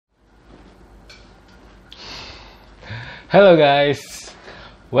Hello guys,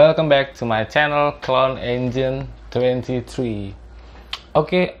 welcome back to my channel Clone Engine 23.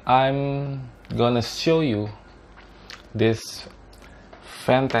 Okay, I'm gonna show you this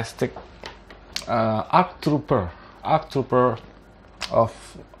fantastic ARC Trooper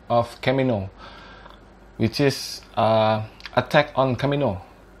of Kamino, which is Attack on Kamino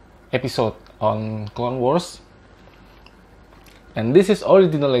episode on Clone Wars. And this is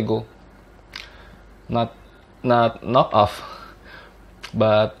original Lego, not knockoff,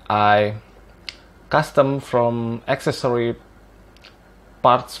 but I custom from accessory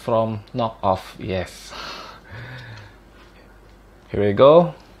parts from knockoff. Yes, here we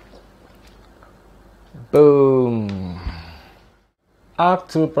go. Boom. ARC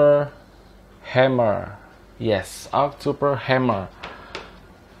Trooper hammer. Yes, ARC Trooper hammer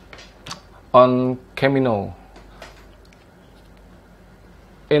on Kamino.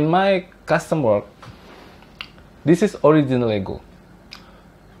 In my custom work, this is original Lego.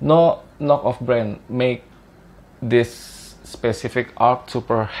 No knockoff brand make this specific ARC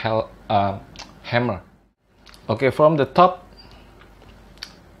Trooper hammer. Okay, from the top,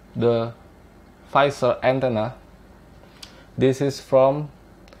 the visor antenna. This is from.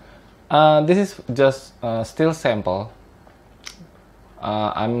 This is just steel sample.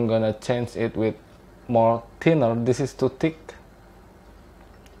 I'm gonna change it with more thinner. This is too thick,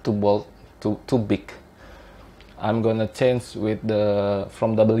 too bold, too big. I'm gonna change with the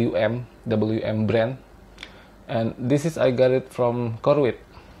from WM brand, and this is I got it from Corvette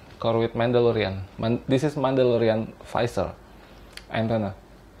Mandalorian. This is Mandalorian visor antenna.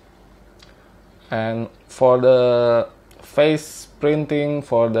 And for the face printing,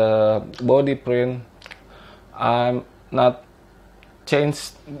 for the body print, I'm not change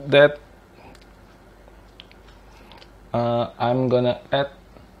that. I'm gonna add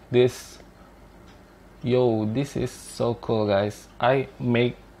this. Yo, this is so cool, guys. I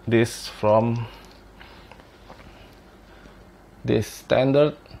make this from this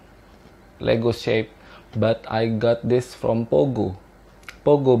standard Lego shape, but I got this from Pogo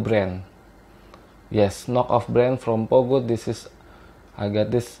brand. Yes, knockoff brand from Pogo. This is, I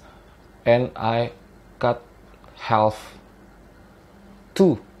got this, and I cut half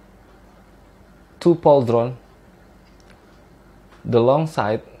two pauldron. The long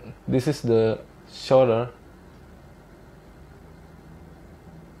side, this is the shoulder.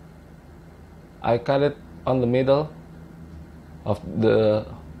 I cut it on the middle of the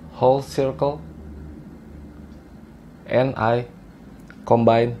whole circle, and I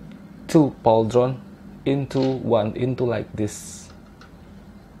combine two pauldron into one, into like this.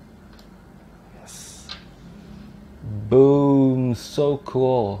 Yes. Boom, so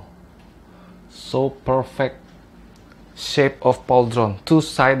cool, so perfect shape of pauldron,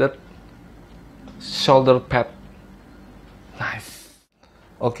 two-sided shoulder pad. Nice.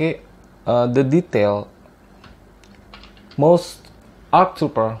 Okay, the detail, most ARC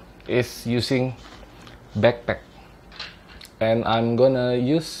Trooper is using backpack, and I'm gonna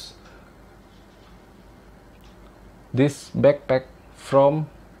use this backpack from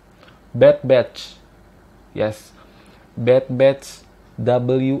Bad Batch. Yes, Bad Batch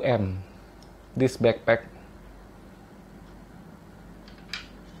WM. This backpack.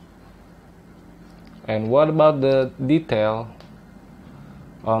 And what about the detail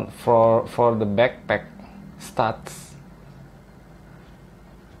on for the backpack studs?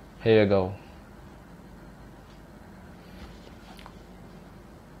 Here you go.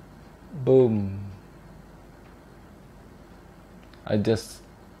 Boom. I just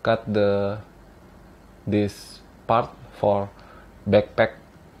cut this part for backpack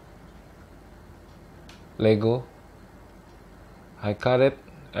Lego. I cut it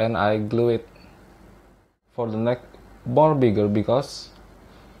and I glue it. For the neck, more bigger, because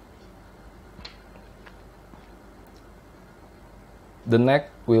the neck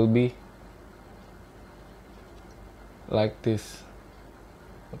will be like this.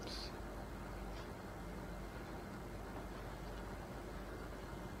 Oops.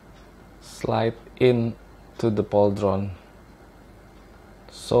 Slide in to the pauldron,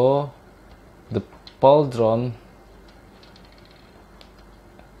 so the pauldron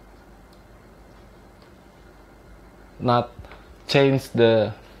not change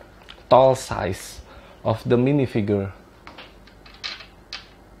the tall size of the minifigure.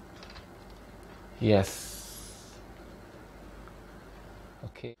 Yes.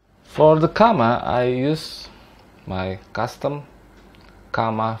 Okay. For the Kama, I use my custom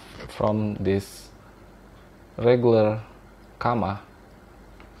Kama from this regular Kama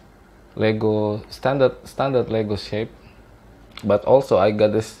Lego standard Lego shape, but also I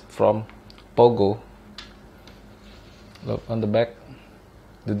got this from Pogo. Look on the back,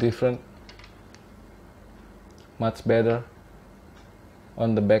 the different, much better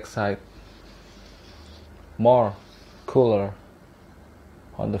on the back side, more cooler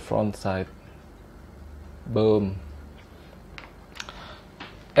on the front side. Boom.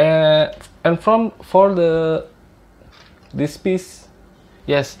 And for this piece,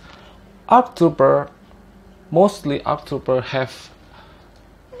 yes, ARC Trooper, mostly ARC Trooper have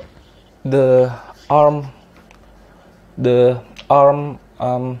the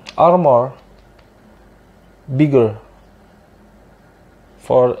armor bigger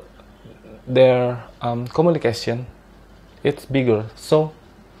for their communication. It's bigger, so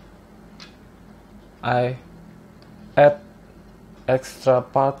I add extra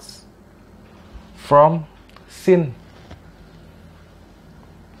parts from Sinn.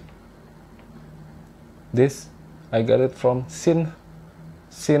 This I got it from Sinn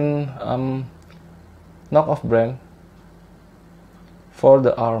knockoff brand for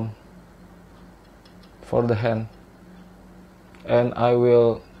the arm, for the hand, and I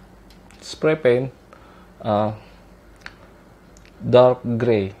will spray paint dark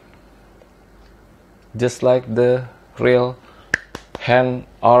gray, just like the real hand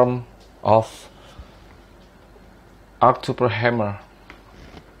arm of ARC Trooper Hammer.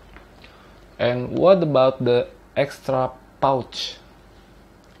 And what about the extra pouch?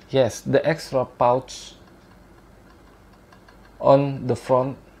 Yes, the extra pouch on the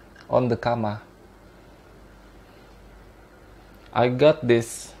front, on the Kama. I got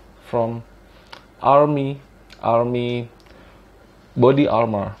this from Army body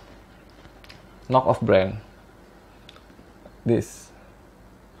armor, knockoff brand. This,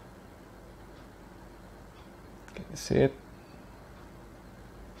 can you see it?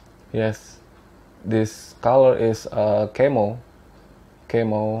 Yes, this color is camo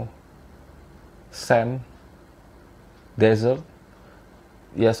sand desert.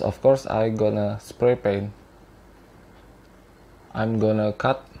 Yes, of course I gonna spray paint. I'm gonna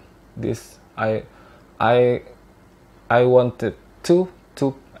cut this. I wanted two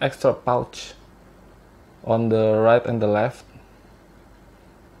extra pouch on the right and the left.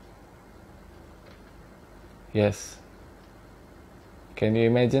 Yes, can you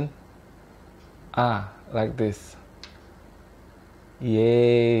imagine? Like this.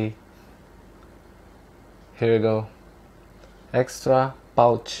 Yay! Here you go, extra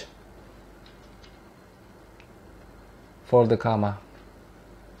pouch for the Kama.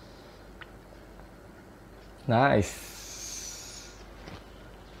 Nice.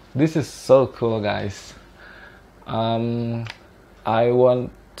 This is so cool, guys. I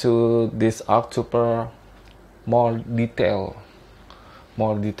want to this ARC Trooper more detail.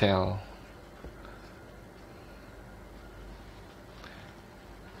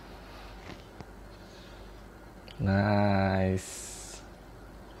 Nice.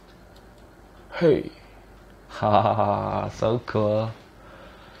 Hey. Haha, so cool.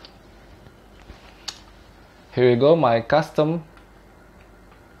 Here we go, my custom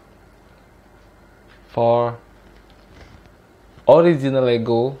for original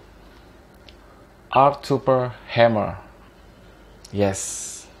Lego ARC Trooper Hammer.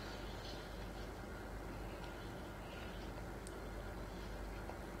 Yes.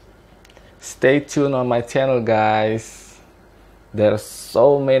 Stay tuned on my channel, guys. There's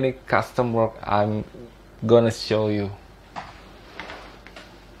so many custom work I'm gonna show you.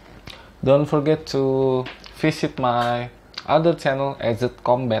 Don't forget to visit my other channel, Exit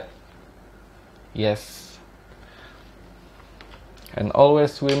Combat. Yes. And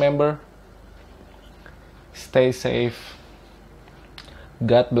always remember, stay safe.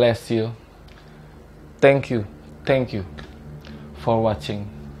 God bless you. Thank you for watching.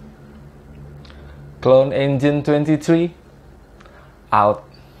 Clone Engine 23 out.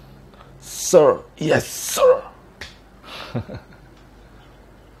 Sir, yes sir.